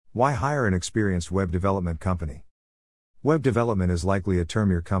Why hire an experienced web development company? Web development is likely a term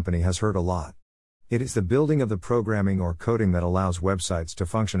your company has heard a lot. It is the building of the programming or coding that allows websites to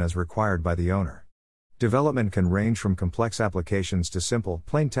function as required by the owner. Development can range from complex applications to simple,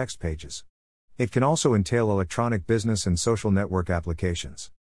 plain text pages. It can also entail electronic business and social network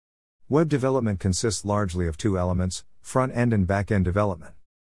applications. Web development consists largely of two elements, front-end and back-end development.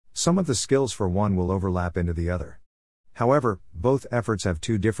 Some of the skills for one will overlap into the other. However, both efforts have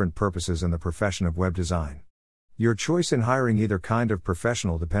two different purposes in the profession of web design. Your choice in hiring either kind of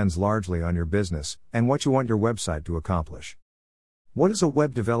professional depends largely on your business and what you want your website to accomplish. What does a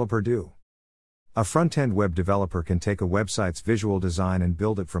web developer do? A front-end web developer can take a website's visual design and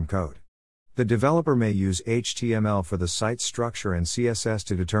build it from code. The developer may use HTML for the site's structure and CSS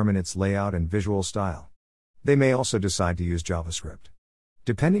to determine its layout and visual style. They may also decide to use JavaScript.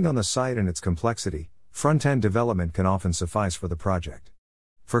 Depending on the site and its complexity, front-end development can often suffice for the project.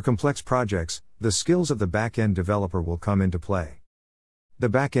 For complex projects, the skills of the back-end developer will come into play. The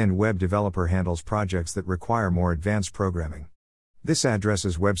back-end web developer handles projects that require more advanced programming. This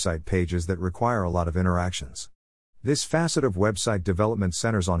addresses website pages that require a lot of interactions. This facet of website development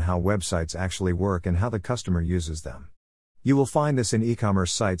centers on how websites actually work and how the customer uses them. You will find this in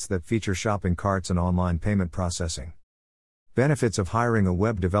e-commerce sites that feature shopping carts and online payment processing. Benefits of hiring a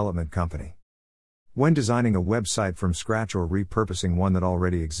web development company. When designing a website from scratch or repurposing one that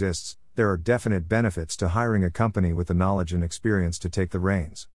already exists, there are definite benefits to hiring a company with the knowledge and experience to take the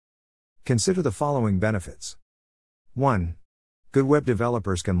reins. Consider the following benefits. 1. Good web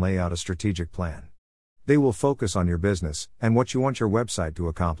developers can lay out a strategic plan. They will focus on your business and what you want your website to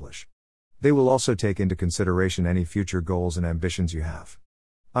accomplish. They will also take into consideration any future goals and ambitions you have.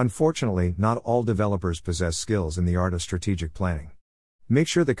 Unfortunately, not all developers possess skills in the art of strategic planning. Make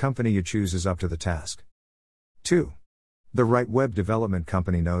sure the company you choose is up to the task. 2. The right web development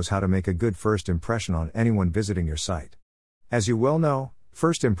company knows how to make a good first impression on anyone visiting your site. As you well know,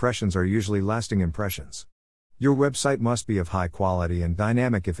 first impressions are usually lasting impressions. Your website must be of high quality and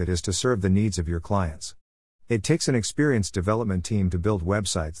dynamic if it is to serve the needs of your clients. It takes an experienced development team to build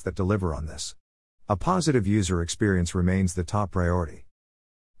websites that deliver on this. A positive user experience remains the top priority.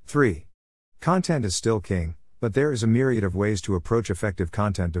 3. Content is still king, but there is a myriad of ways to approach effective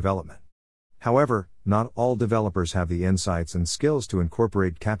content development. However, not all developers have the insights and skills to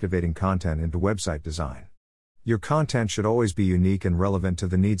incorporate captivating content into website design. Your content should always be unique and relevant to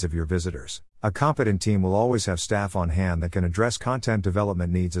the needs of your visitors. A competent team will always have staff on hand that can address content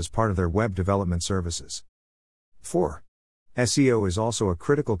development needs as part of their web development services. 4. SEO is also a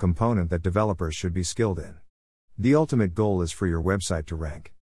critical component that developers should be skilled in. The ultimate goal is for your website to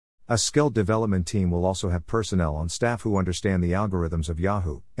rank. A skilled development team will also have personnel on staff who understand the algorithms of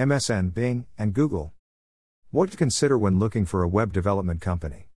Yahoo, MSN, Bing, and Google. What to consider when looking for a web development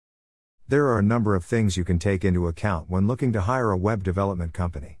company? There are a number of things you can take into account when looking to hire a web development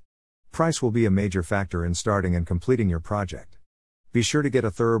company. Price will be a major factor in starting and completing your project. Be sure to get a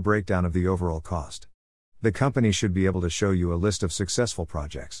thorough breakdown of the overall cost. The company should be able to show you a list of successful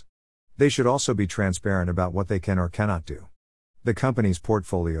projects. They should also be transparent about what they can or cannot do. The company's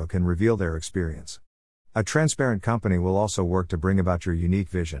portfolio can reveal their experience. A transparent company will also work to bring about your unique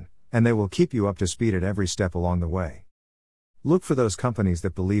vision, and they will keep you up to speed at every step along the way. Look for those companies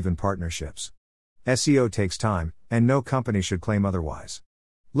that believe in partnerships. SEO takes time, and no company should claim otherwise.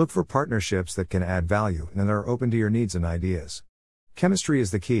 Look for partnerships that can add value and are open to your needs and ideas. Chemistry is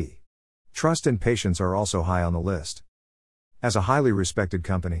the key. Trust and patience are also high on the list. As a highly respected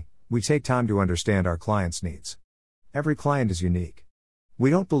company, we take time to understand our clients' needs. Every client is unique. We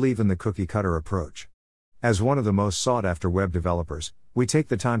don't believe in the cookie-cutter approach. As one of the most sought-after web developers, we take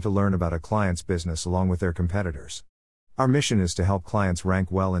the time to learn about a client's business along with their competitors. Our mission is to help clients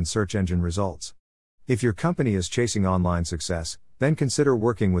rank well in search engine results. If your company is chasing online success, then consider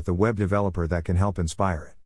working with the web developer that can help inspire it.